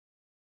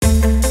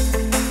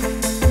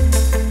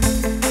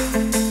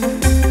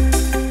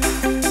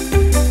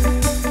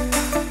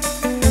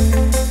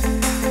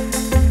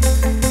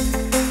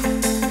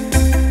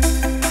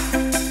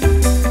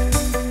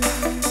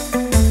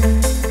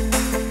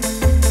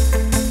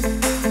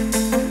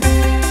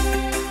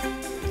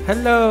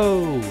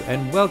Hello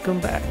and welcome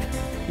back.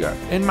 You're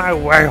in my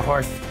way,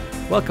 horse.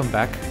 Welcome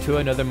back to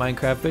another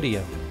Minecraft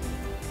video.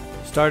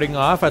 Starting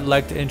off, I'd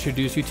like to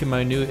introduce you to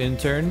my new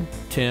intern,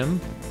 Tim.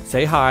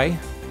 Say hi.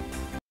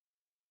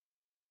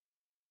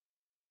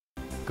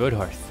 Good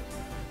horse.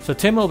 So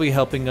Tim will be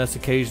helping us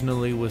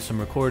occasionally with some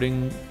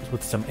recording,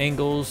 with some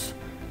angles,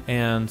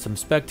 and some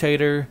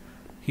spectator.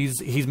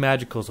 He's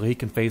magical, so he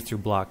can phase through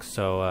blocks,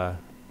 so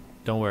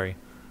don't worry.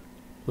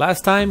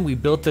 Last time we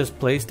built this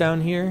place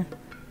down here,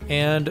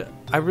 and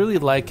I really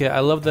like it. I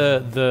love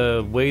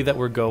the way that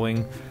we're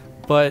going,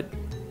 but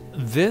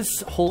this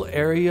whole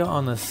area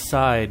on the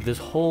side, this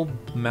whole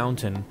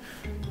mountain,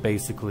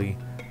 basically,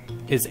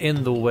 is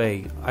in the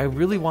way. I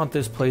really want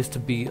this place to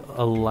be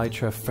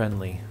elytra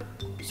friendly.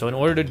 So in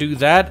order to do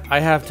that,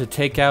 I have to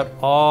take out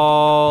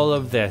all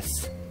of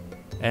this.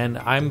 And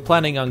I'm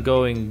planning on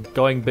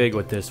going big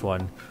with this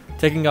one.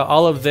 Taking out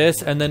all of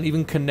this and then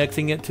even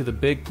connecting it to the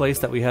big place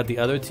that we had the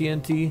other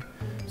TNT.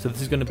 So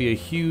this is going to be a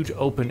huge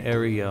open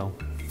area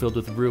filled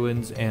with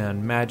ruins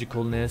and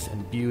magicalness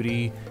and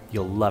beauty.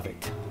 You'll love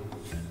it.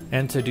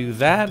 And to do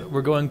that,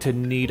 we're going to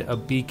need a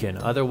beacon.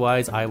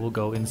 Otherwise, I will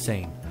go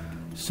insane.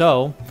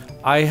 So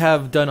I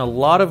have done a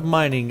lot of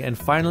mining and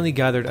finally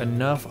gathered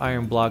enough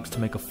iron blocks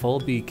to make a full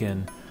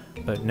beacon.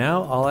 But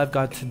now all I've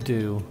got to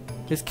do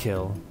is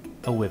kill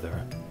a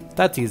wither.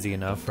 That's easy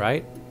enough,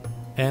 right?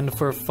 And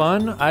for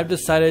fun, I've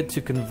decided to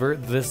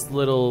convert this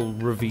little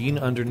ravine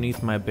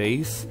underneath my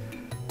base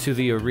to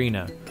the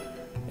arena.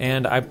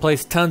 And I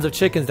placed tons of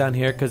chickens down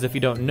here because if you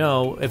don't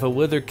know, if a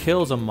wither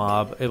kills a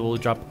mob, it will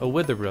drop a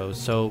wither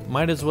rose. So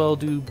might as well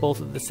do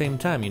both at the same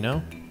time, you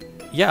know?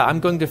 Yeah,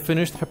 I'm going to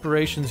finish the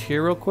preparations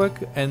here real quick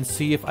and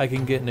see if I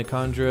can get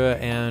Nicandra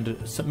and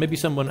maybe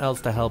someone else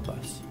to help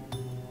us.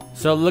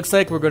 So it looks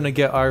like we're going to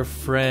get our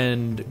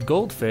friend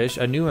Goldfish,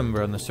 a new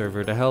member on the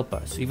server, to help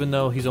us. Even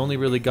though he's only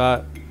really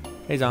got...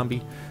 Hey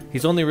zombie.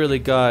 He's only really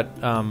got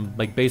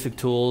like basic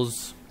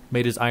tools,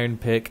 made his iron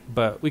pick,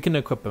 but we can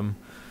equip him.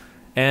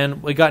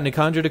 And we got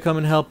Nicandra to come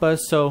and help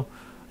us, so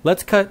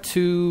let's cut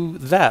to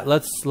that.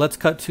 Let's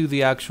cut to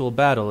the actual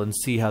battle and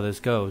see how this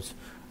goes.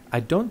 I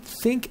don't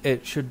think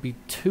it should be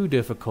too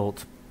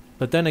difficult,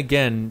 but then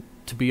again,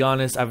 to be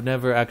honest, I've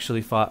never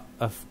actually fought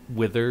a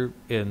wither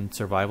in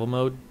survival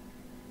mode.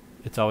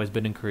 It's always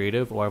been in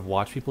creative, or I've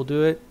watched people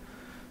do it.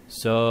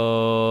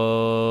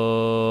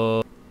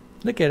 So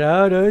look at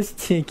all those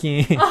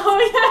chickens. Oh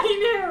yeah, you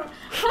knew.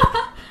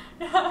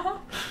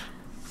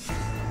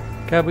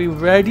 Are we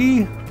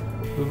ready?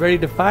 We're ready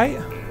to fight?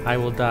 I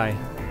will die,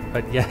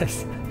 but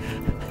yes.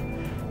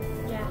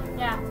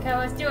 Yeah. Okay,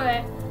 let's do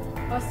it.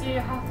 Let's do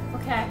it.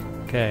 Okay.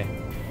 Okay.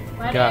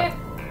 Ready? Got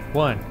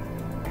 1.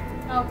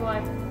 Oh boy.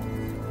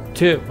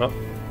 2. Oh,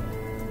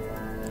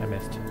 I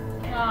missed.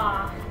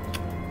 Ah.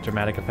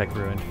 Dramatic effect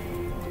ruined.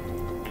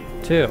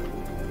 2.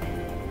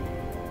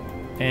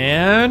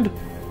 And...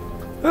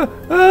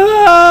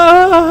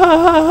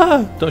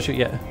 Don't shoot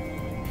yet.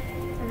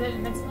 Is it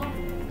invincible?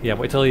 Yeah,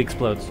 wait till he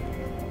explodes.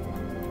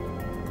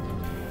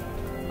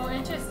 Oh,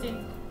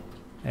 interesting.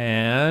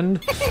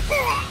 And...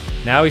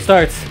 now he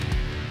starts.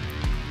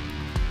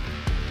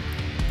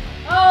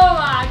 Oh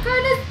my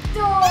goodness!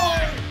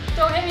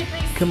 Don't hit me,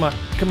 please. Come on.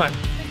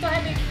 Please don't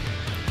hit me.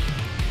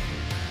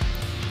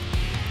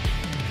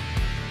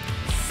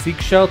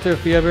 Seek shelter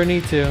if you ever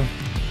need to.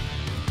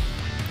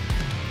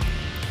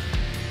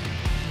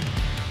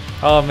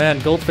 Oh man,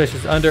 Goldfish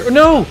is under...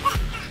 No!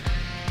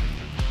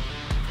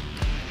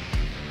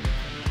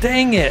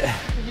 Dang it!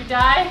 Did you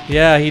die?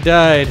 Yeah, he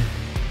died.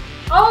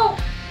 Oh!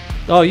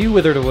 Oh, you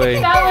withered away.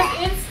 That was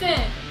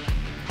instant.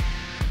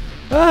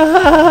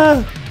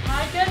 Ah!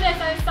 My goodness,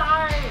 I'm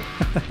sorry.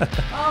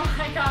 Oh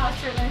my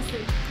gosh, you're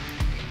nicely.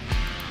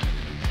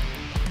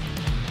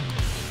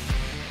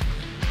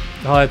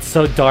 Oh, it's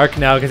so dark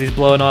now because he's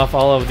blowing off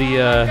all of the...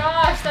 Oh my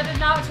gosh, that did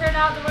not turn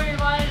out the way we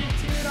wanted it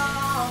to at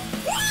all.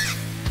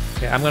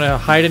 Okay, I'm gonna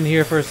hide in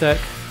here for a sec.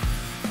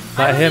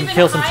 Let him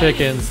kill some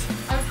chickens.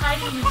 I was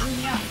hiding, you blew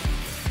me up.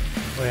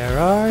 Where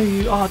are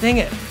you? Oh, dang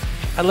it!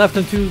 I left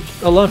him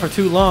alone for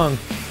too long.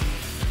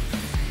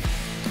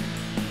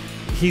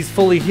 He's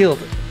fully healed.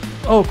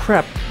 Oh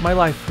crap! My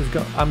life is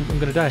gone. I'm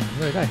gonna die. I'm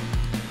gonna die.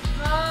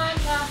 Run,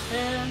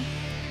 Captain.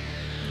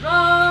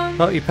 Run.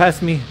 Oh, you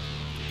passed me.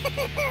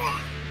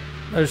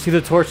 Oh, see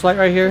the torchlight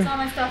right here? That's all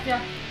my stuff,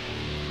 yeah.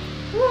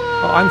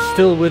 Oh, I'm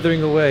still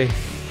withering away.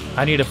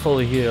 I need to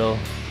fully heal.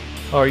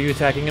 Oh, are you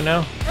attacking him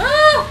now?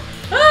 Ah!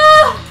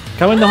 Ah!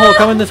 Come in the hole.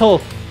 Come in this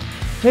hole.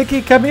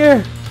 Nikki, come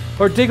here.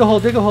 Or dig a hole.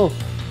 Dig a hole.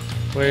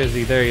 Where is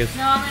he? There he is.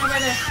 No, I'm gonna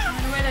wither. I'm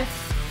gonna wither.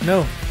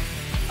 No.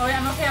 Oh yeah,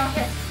 I'm okay.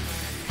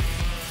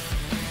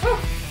 Whew.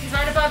 He's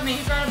right above me.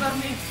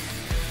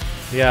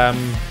 Yeah,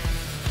 I'm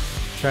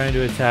trying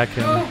to attack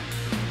him. Oh.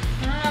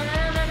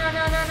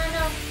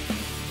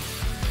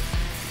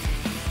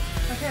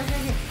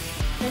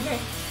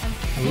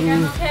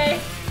 No. Okay. I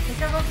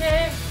think I'm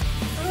okay.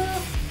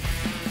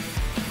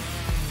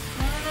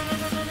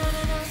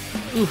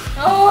 Ooh. No.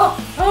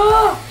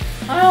 Oh!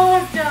 I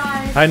almost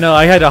died. I know,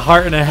 I had a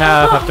heart and a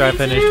half after I me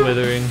finished too.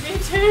 withering. Me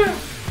too.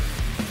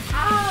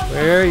 Ow.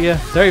 Where are you?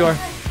 There you are.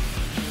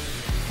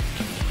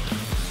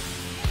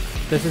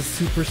 This is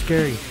super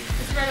scary.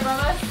 Is he right above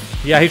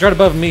us? Yeah, he's right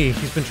above me.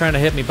 He's been trying to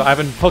hit me, but I've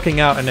been poking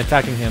out and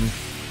attacking him.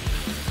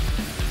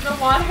 The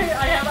water,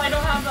 I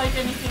don't have like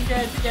anything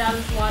good to get out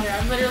of this water.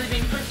 I'm literally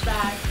being pushed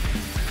back.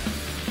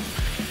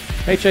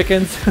 Hey,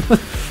 chickens.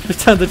 There's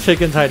tons of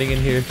chickens hiding in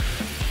here.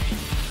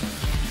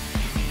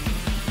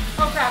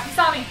 Oh crap, he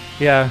saw me.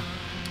 Yeah.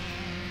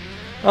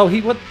 Oh,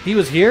 he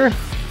was here?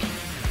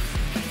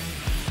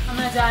 I'm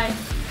gonna die.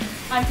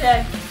 I'm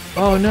dead.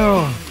 Oh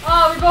no.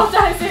 Oh, we both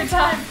died at the same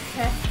time.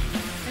 Okay.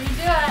 We can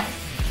do it.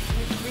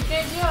 We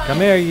can do it. Come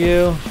here,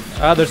 you.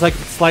 Ah, there's like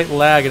slight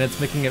lag and it's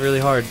making it really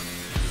hard.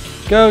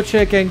 Go,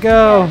 chicken,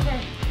 go.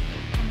 Okay.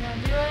 I'm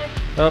gonna do it.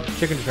 Oh,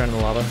 chicken just ran in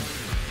the lava.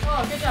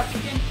 Oh, good job,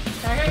 chicken.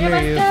 I gotta Come get my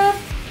here, you. stuff.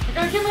 I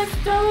gotta get my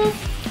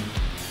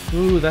stove.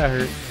 Ooh, that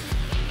hurt.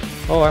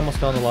 Oh, I almost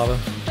fell in the lava.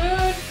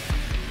 Food.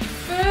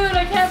 Food.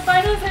 I can't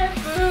find his hair.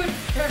 Food.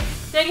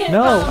 Dang it.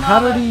 No, how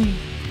did he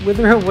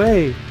wither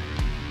away?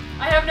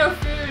 I have no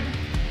food.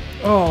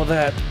 Oh,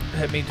 that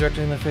hit me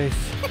directly in the face.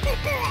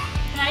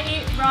 Can I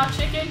eat raw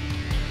chicken?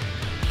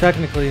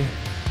 Technically.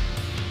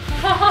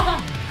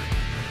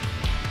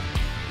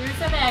 Threw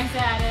some eggs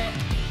at it.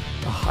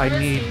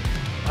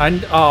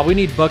 Oh, we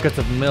need buckets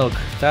of milk.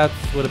 That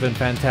would have been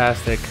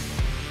fantastic.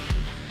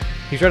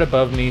 He's right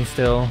above me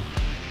still.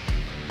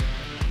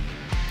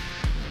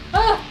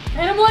 Oh,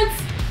 hit him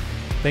once.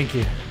 Thank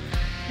you.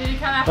 Did he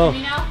come after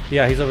me now?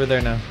 Yeah, he's over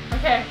there now.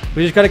 Okay.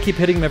 We just gotta keep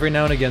hitting him every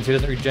now and again so he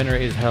doesn't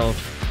regenerate his health.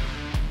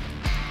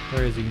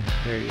 Where is he?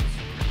 There he is.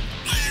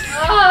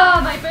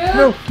 Oh, my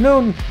boob.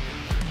 No.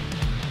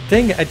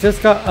 Dang it, I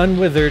just got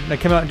unwithered and I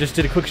came out and just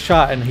did a quick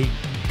shot and he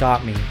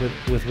got me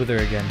with wither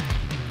again.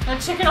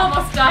 That chicken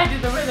almost died to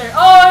the wither.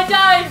 Oh, I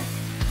died.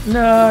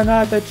 No,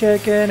 not the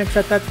chicken,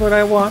 except that's what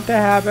I want to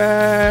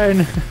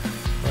happen.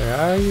 Where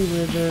are you,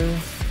 wither?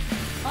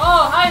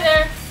 Oh, hi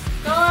there.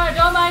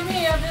 Don't mind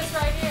me. I'm just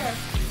right here.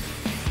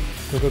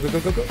 Go.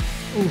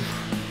 Oof.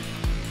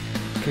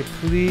 Okay,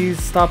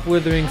 please stop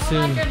withering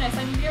soon. Oh my goodness,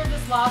 I'm near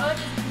this lava.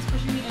 He's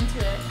pushing me into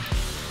it.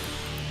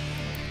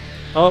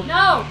 Oh.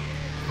 No.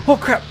 Oh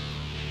crap.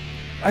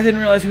 I didn't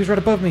realize he was right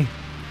above me.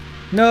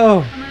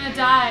 No. I'm gonna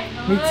die.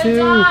 Me too.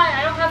 Die.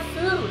 I don't have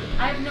food.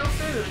 I have no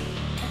food.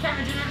 I can't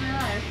regenerate my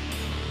life.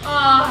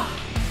 Oh,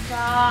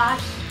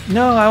 gosh.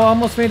 No, I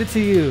almost made it to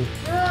you.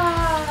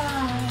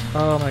 Ah.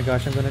 Oh my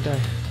gosh, I'm gonna die.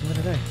 Okay, I'm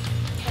gonna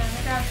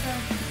grab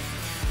some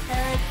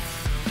carrots.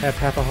 I have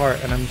half a heart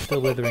and I'm still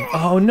withering.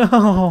 Oh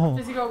no.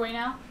 Does he go away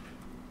now?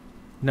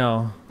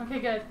 No. Okay,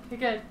 good. Okay,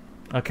 good.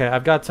 Okay,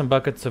 I've got some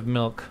buckets of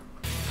milk.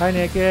 Hi,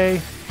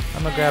 Nikki.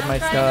 I'm gonna grab my I'm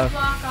trying stuff. to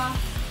block off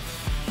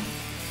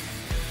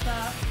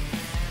stuff.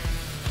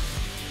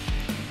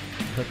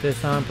 Put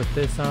this on, put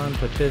this on,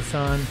 put this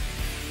on.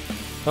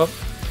 Oh,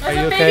 are There's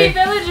you a okay? baby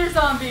villager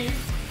zombie.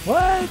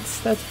 What?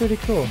 That's pretty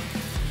cool.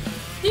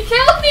 He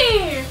killed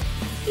me!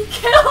 He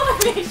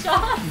killed me,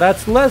 Sean!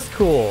 That's less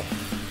cool.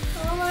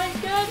 Oh my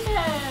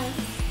goodness!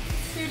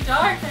 It's too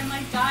dark, I'm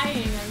like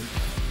dying.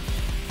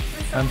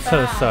 I'm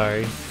so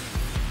sorry.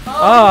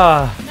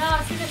 Oh, no,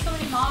 see there's so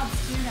many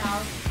mobs too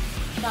now.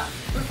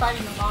 We're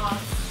fighting the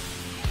mobs.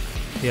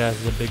 Yeah,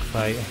 this is a big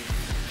fight.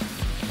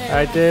 Okay,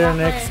 I we're didn't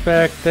halfway.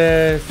 expect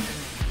this.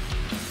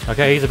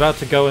 Okay, he's about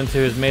to go into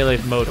his melee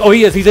mode. Oh,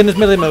 he is. He's in his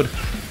melee mode.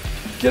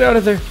 Get out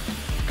of there.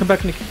 Come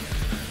back, Nick.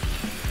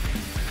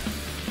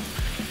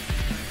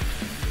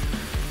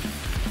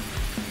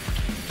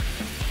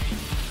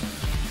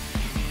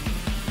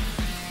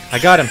 I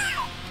got him.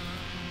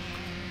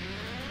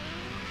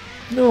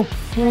 No.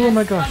 Oh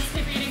my I'll gosh. just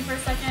keep eating for a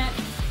second.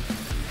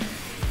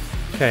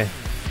 Okay.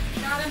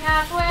 Got him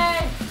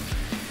halfway.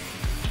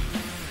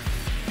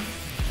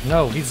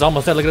 No, he's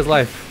almost dead. Look at his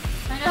life.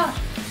 I know.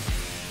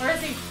 Where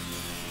is he?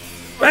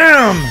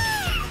 Bam!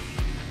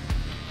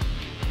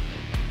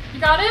 You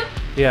got him?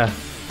 Yeah.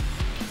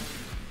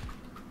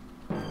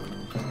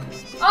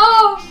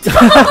 Oh!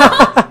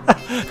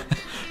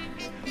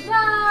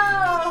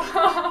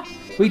 No!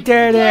 We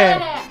did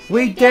it!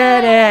 We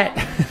did it!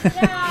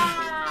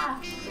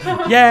 Yeah!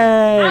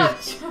 Yay!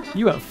 Ouch!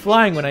 You went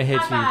flying when I hit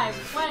High you.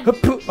 five.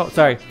 Hup, poof. Oh,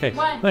 sorry. Okay.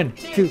 One,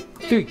 Two,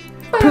 three.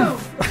 Boom!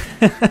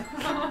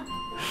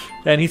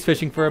 And he's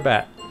fishing for a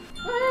bat.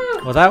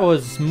 Woo! Well, that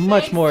was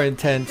much Thanks, more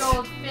intense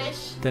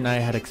Goldfish. than I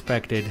had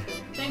expected.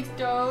 Thanks,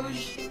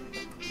 Doge.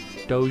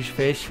 Doge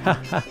fish.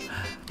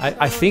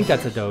 I think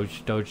that's a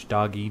Doge. Doge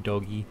doggy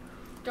Doggy.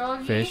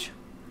 fish.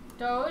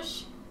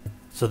 Doge.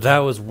 So that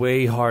was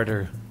way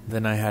harder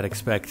than I had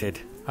expected.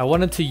 I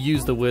wanted to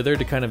use the wither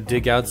to kind of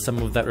dig out some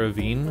of that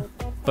ravine,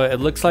 but it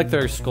looks like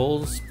their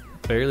skulls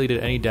barely did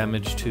any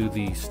damage to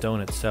the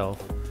stone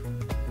itself.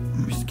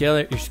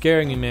 You're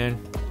scaring me, man.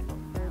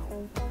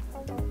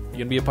 You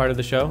gonna be a part of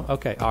the show?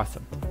 Okay,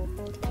 awesome.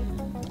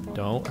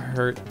 Don't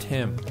hurt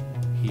Tim.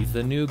 He's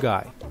the new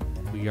guy.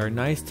 We are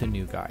nice to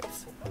new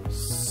guys.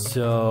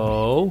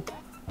 So,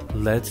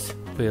 let's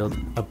build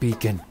a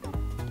beacon.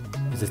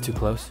 Is it too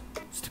close?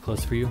 It's too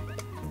close for you?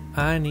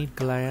 I need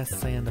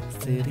glass and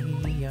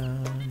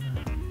obsidian.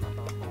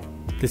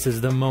 This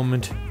is the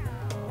moment.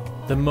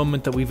 The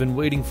moment that we've been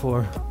waiting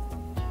for.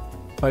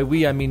 By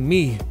we, I mean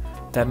me.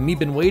 That me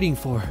been waiting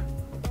for.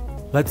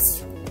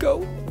 Let's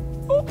go.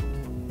 Oh.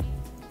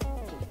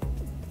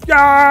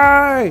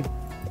 Yay!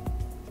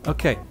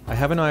 Okay, I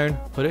have an iron.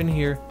 Put it in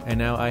here. And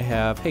now I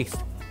have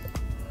haste.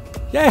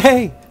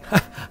 Yay!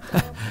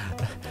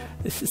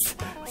 This is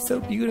so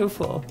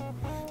beautiful.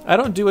 I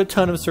don't do a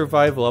ton of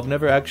survival. I've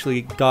never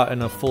actually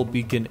gotten a full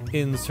beacon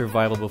in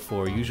survival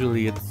before.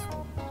 Usually it's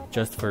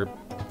just for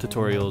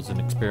tutorials and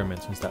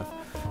experiments and stuff.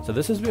 So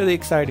this is really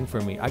exciting for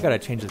me. I gotta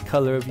change the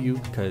color of you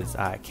because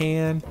I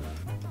can.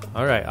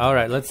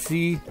 Alright, let's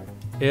see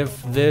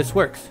if this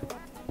works.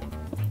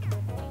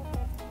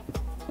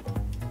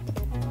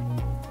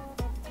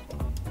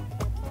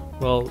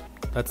 Well,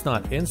 that's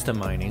not insta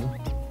mining.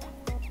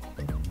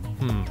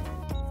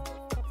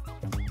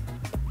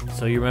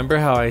 So you remember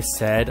how I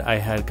said I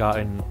had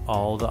gotten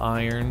all the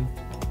iron?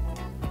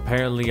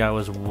 Apparently I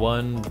was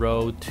one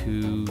row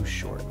too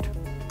short.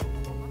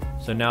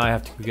 So now I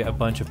have to get a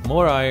bunch of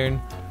more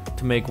iron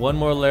to make one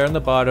more layer on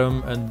the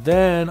bottom, and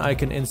then I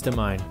can insta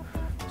mine.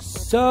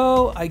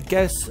 So I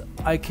guess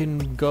I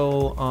can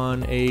go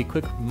on a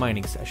quick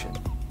mining session.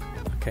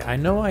 Okay, I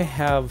know I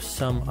have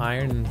some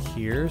iron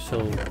here,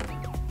 so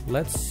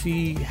let's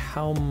see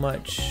how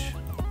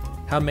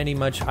many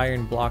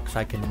iron blocks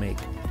I can make.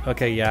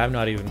 Okay, yeah, I'm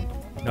not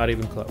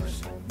even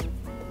close.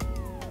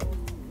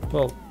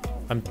 Well,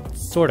 I'm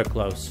sort of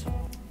close.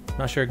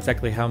 Not sure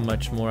exactly how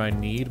much more I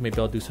need. Maybe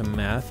I'll do some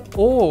math,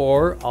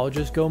 or I'll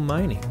just go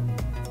mining,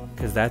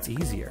 because that's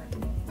easier.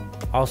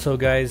 Also,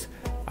 guys,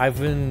 I've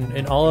been,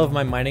 in all of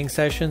my mining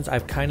sessions,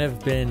 I've kind of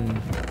been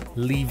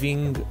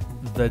leaving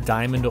the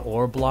diamond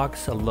ore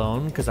blocks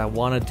alone, because I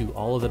want to do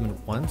all of them at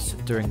once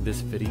during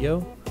this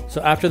video.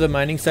 So after the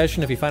mining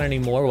session, if you find any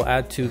more, we'll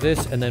add to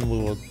this, and then we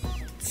will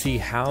see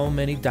how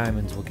many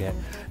diamonds we'll get.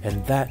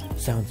 And that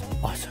sounds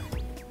awesome.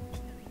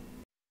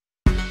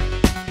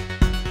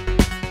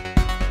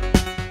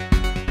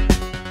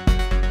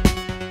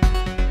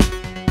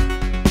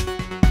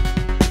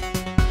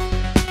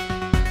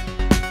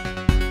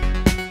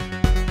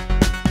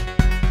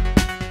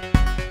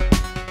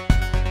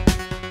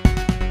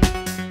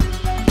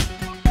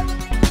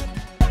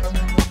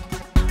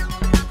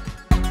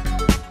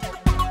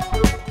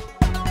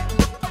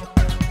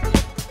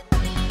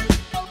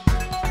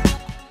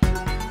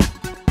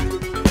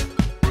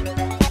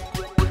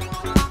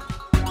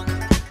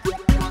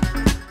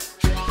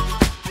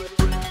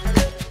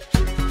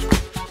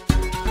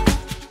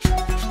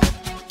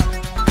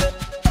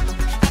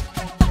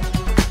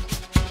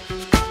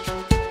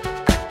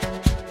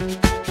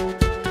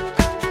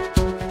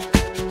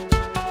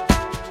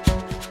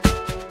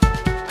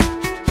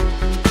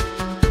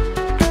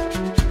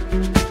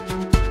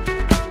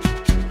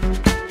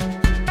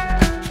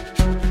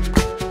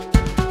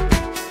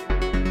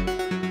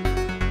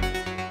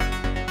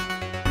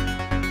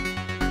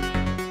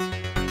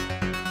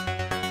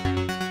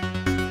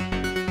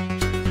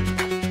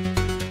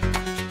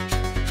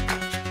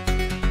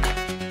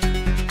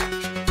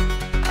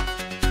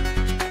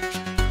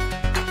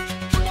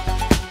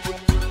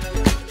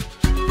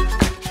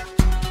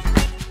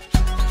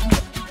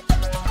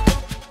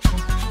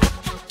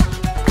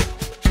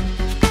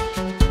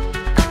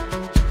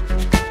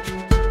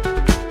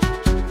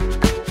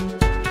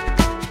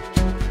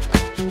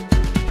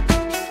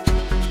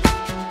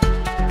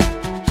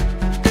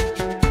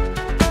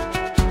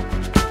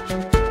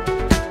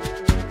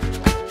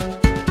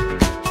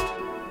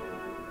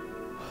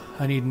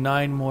 I need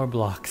 9 more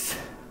blocks.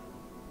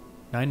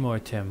 9 more,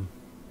 Tim.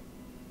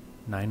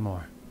 9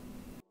 more.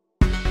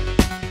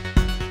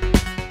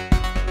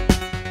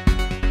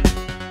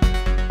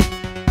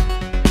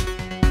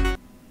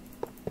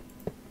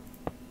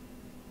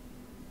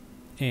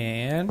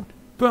 And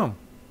boom.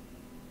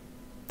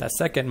 That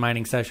second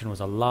mining session was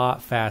a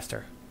lot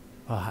faster.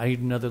 Oh, I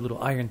need another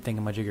little iron thing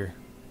in my jigger.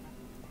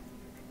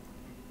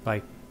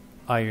 By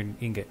iron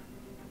ingot.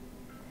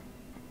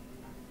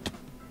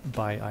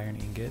 By iron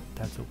ingot.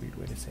 That's a weird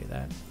way to say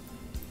that.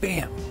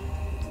 Bam!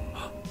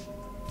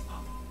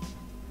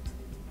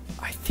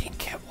 I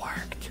think it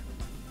worked.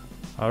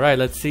 Alright,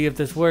 let's see if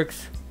this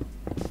works.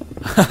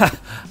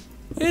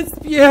 It's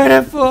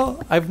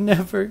beautiful! I've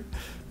never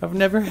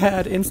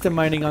had insta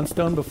mining on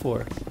stone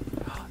before.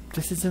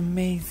 This is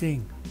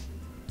amazing.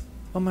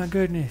 Oh my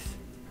goodness.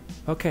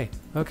 Okay.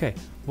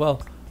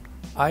 Well,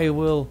 I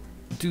will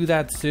do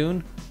that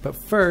soon, but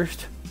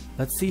first,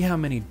 let's see how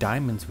many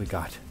diamonds we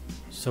got.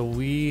 So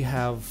we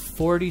have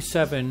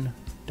 47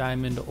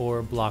 diamond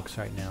ore blocks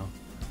right now.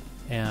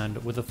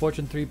 And with a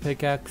Fortune 3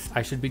 pickaxe,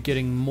 I should be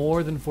getting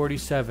more than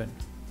 47.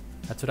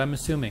 That's what I'm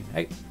assuming.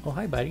 Hey, oh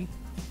hi buddy.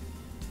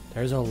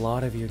 There's a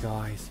lot of you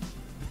guys.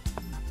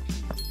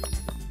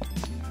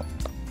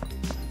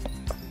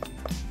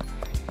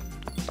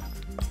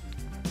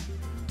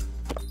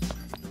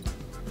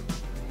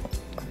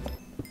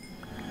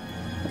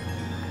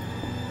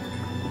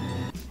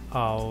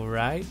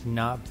 Alright,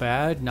 not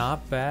bad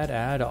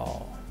at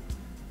all.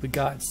 We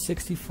got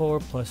 64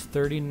 plus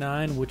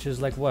 39, which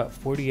is like what,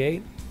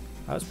 48?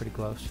 That was pretty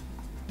close.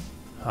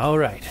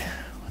 Alright,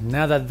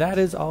 now that that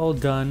is all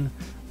done,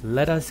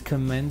 let us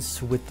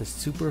commence with the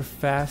super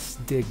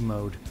fast dig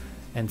mode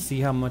and see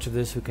how much of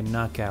this we can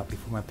knock out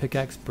before my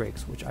pickaxe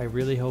breaks, which I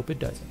really hope it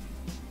doesn't.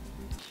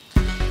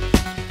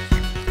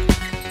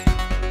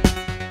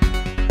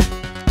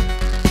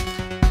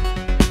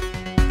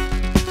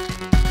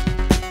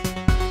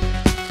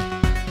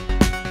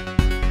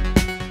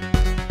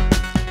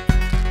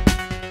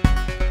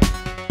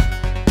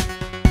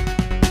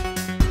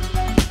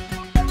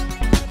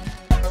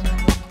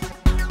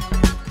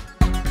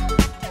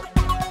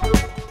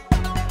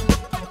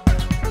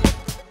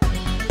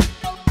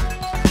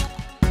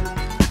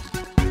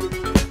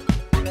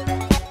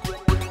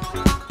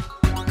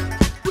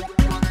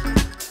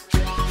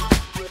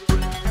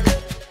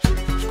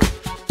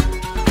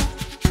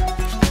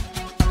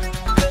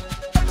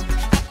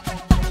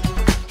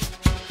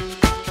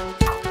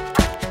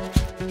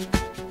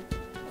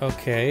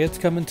 Okay, it's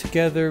coming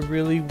together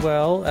really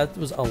well. That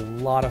was a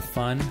lot of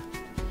fun.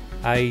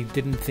 I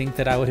didn't think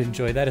that I would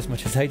enjoy that as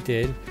much as I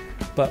did,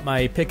 but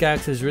my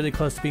pickaxe is really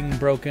close to being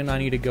broken. I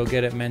need to go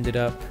get it mended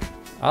up.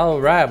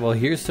 Alright, well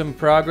here's some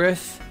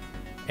progress,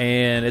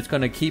 and it's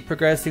going to keep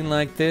progressing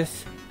like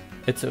this.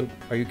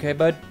 Are you okay,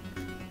 bud?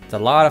 It's a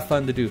lot of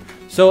fun to do.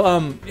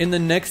 So in the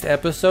next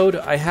episode,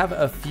 I have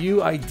a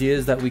few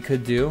ideas that we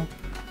could do.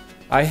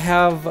 I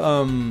have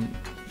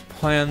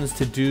plans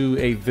to do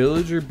a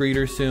villager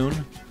breeder soon,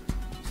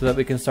 so that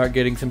we can start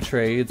getting some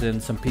trades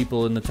and some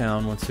people in the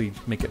town once we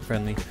make it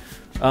friendly.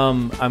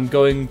 I'm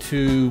going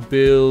to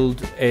build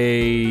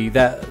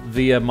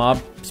the mob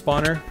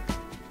spawner,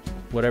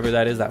 whatever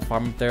that is, that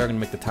farm up there. I'm gonna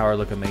make the tower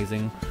look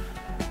amazing.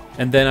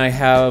 And then I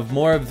have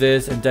more of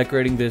this and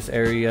decorating this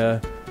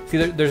area. See,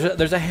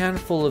 there's a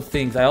handful of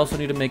things. I also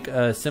need to make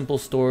a simple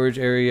storage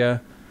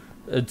area,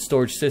 a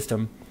storage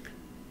system,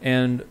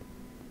 and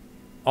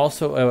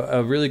also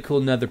a really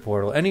cool nether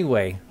portal.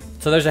 Anyway,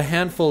 so there's a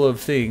handful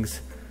of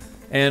things.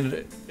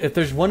 And if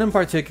there's one in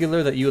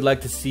particular that you would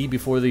like to see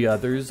before the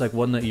others, like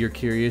one that you're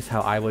curious how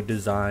I would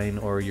design,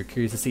 or you're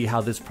curious to see how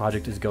this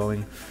project is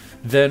going,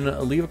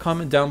 then leave a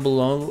comment down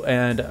below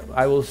and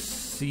I will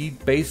see,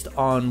 based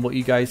on what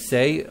you guys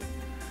say,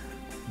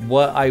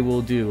 what I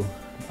will do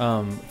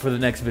for the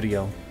next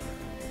video.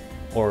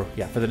 Or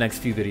yeah, for the next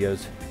few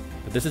videos.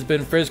 But this has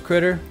been Friz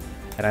Critter,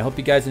 and I hope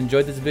you guys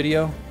enjoyed this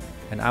video,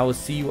 and I will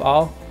see you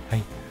all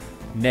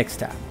next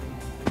time.